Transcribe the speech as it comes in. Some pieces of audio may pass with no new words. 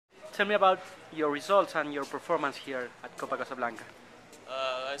tell me about your results and your performance here at Copa Casablanca.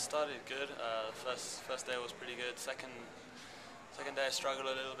 I started good. First day was pretty good. Second day I struggled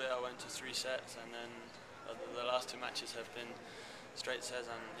a little bit. I went to 3 sets, and then the last 2 matches have been straight sets,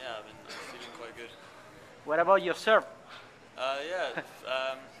 and yeah, I'm feeling quite good. What about your serve?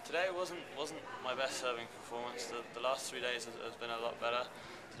 Today wasn't my best serving performance. The last 3 days has been a lot better.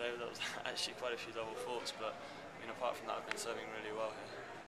 Today there was actually quite a few double faults, but I mean, apart from that, I've been serving really well here.